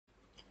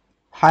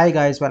Hi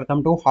guys,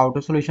 welcome to How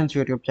to Solutions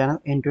YouTube channel.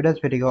 In today's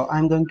video,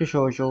 I'm going to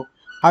show you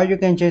how you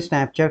can change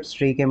Snapchat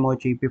streak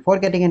emoji. Before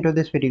getting into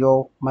this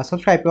video, must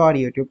subscribe to our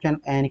YouTube channel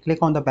and click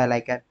on the bell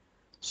icon.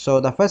 So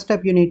the first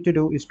step you need to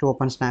do is to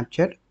open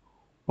Snapchat.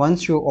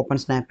 Once you open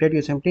Snapchat,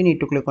 you simply need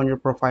to click on your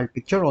profile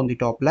picture on the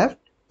top left,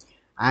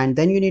 and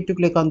then you need to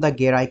click on the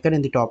gear icon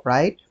in the top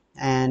right,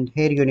 and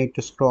here you need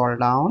to scroll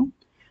down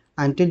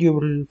until you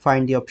will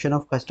find the option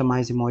of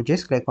customize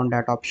emojis. Click on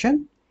that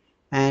option,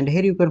 and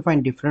here you can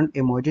find different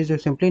emojis. You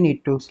simply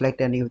need to select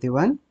any of the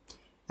one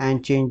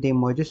and change the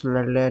emojis.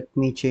 Let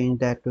me change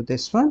that to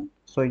this one,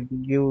 so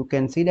you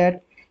can see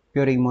that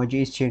your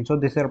emoji is changed. So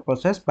this is a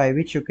process by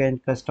which you can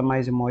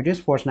customize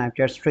emojis for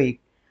Snapchat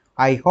streak.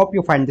 I hope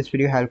you find this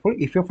video helpful.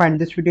 If you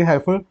find this video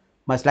helpful,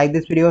 must like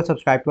this video,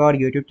 subscribe to our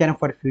YouTube channel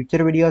for future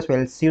videos.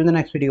 We'll see you in the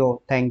next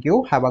video. Thank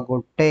you, have a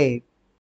good day.